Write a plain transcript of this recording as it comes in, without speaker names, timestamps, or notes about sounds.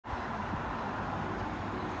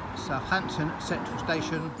Southampton Central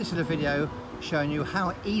Station. This is a video showing you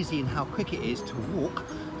how easy and how quick it is to walk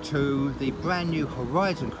to the brand new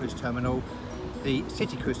Horizon Cruise Terminal, the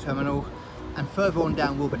City Cruise Terminal, and further on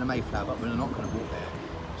down will be the Mayflower, but we're not going to walk there.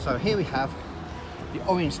 So here we have the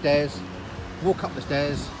orange stairs, walk up the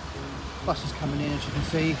stairs, buses coming in as you can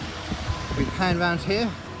see. We pan around here,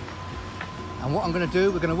 and what I'm going to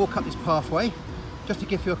do, we're going to walk up this pathway just to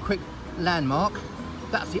give you a quick landmark.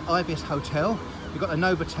 That's the Ibis Hotel. We've got the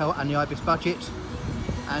Novotel and the Ibis Budget,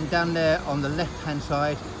 and down there on the left hand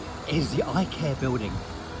side is the eye care building.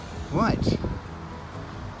 Right,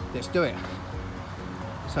 let's do it.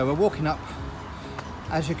 So we're walking up.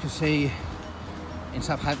 As you can see, in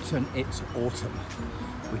Southampton it's autumn.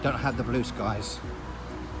 We don't have the blue skies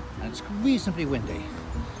and it's reasonably windy,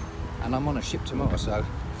 and I'm on a ship tomorrow, so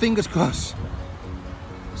fingers crossed.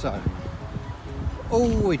 So all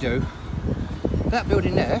we do, that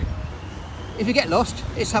building there, if you get lost,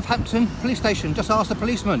 it's Southampton police station. Just ask the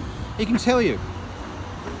policeman, he can tell you.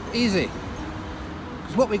 Easy.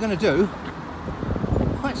 Because what we're going to do,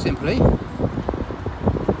 quite simply,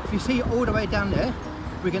 if you see all the way down there,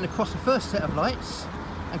 we're going to cross the first set of lights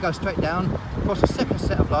and go straight down, cross the second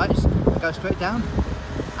set of lights and go straight down,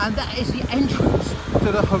 and that is the entrance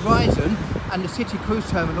to the Horizon and the City Cruise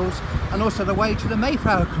Terminals, and also the way to the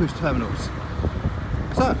Mayflower Cruise Terminals.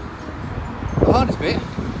 So the hardest bit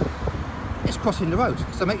is crossing the road,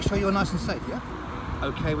 so make sure you're nice and safe, yeah?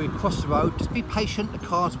 Okay, we've crossed the road, just be patient, the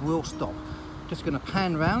cars will stop. Just going to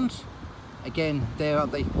pan round. Again, there are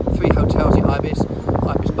the three hotels, the Ibis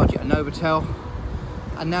Budget and Novotel.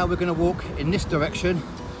 And now we're going to walk in this direction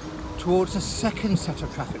towards the second set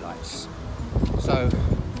of traffic lights. So,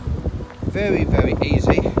 very, very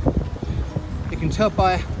easy. You can tell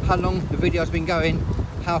by how long the video has been going,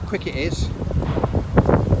 how quick it is.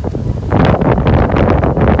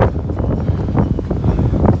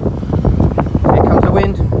 Here comes the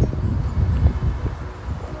wind.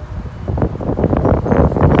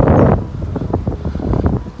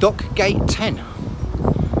 Dock Gate 10.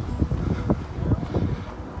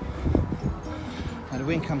 Now the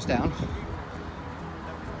wind comes down.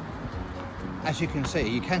 As you can see,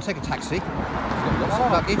 you can take a taxi. You've got lots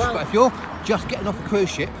of luggage, but if you're just getting off a cruise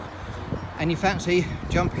ship and you fancy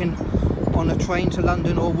jumping on a train to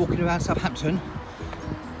London or walking around Southampton,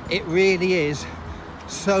 it really is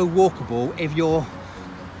so walkable if you're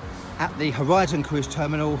at the Horizon Cruise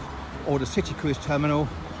Terminal or the City Cruise Terminal,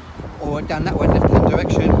 or down that way left hand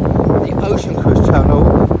direction. The Ocean Cruise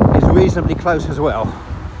Terminal is reasonably close as well.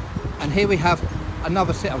 And here we have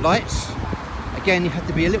another set of lights. Again, you have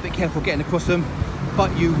to be a little bit careful getting across them,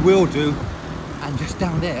 but you will do. And just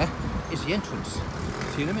down there is the entrance.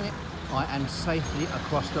 See you in a minute. I am safely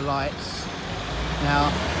across the lights. Now,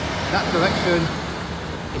 that direction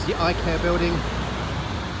is the eye care building.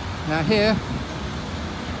 Now here,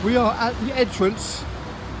 we are at the entrance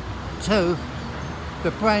to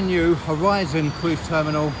the brand new Horizon Cruise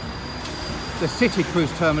Terminal, the City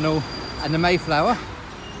Cruise Terminal and the Mayflower.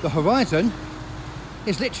 The Horizon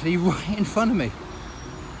is literally right in front of me,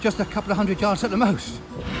 just a couple of 100 yards at the most.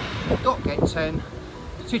 Dock Gate 10,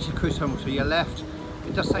 City Cruise Terminal to your left.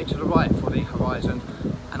 It does say to the right for the Horizon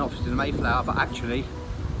and obviously the Mayflower, but actually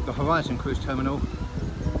the Horizon Cruise Terminal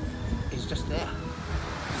is just there.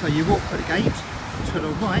 So you walk through the gate, to the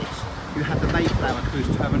right you have the Mayflower Cruise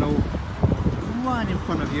Terminal. Right in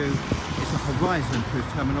front of you is the Horizon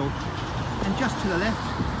Cruise Terminal, and just to the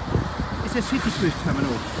left is the City Cruise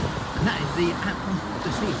Terminal, and that is the anthem of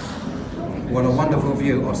the seas. What a wonderful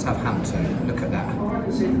view of Southampton, look at that.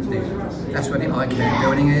 That's where the eye care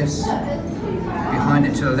building is. Behind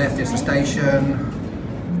it to the left is the station.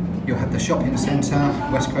 You'll have the shopping centre,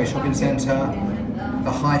 West Coast Shopping Centre,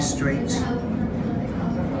 the High Street,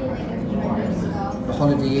 the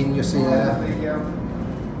Holiday Inn you see there,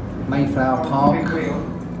 Mayflower Park,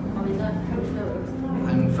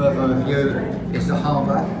 and further of view is the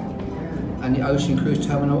harbour and the Ocean Cruise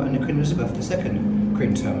Terminal and the Queen Elizabeth II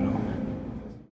Cruise Terminal.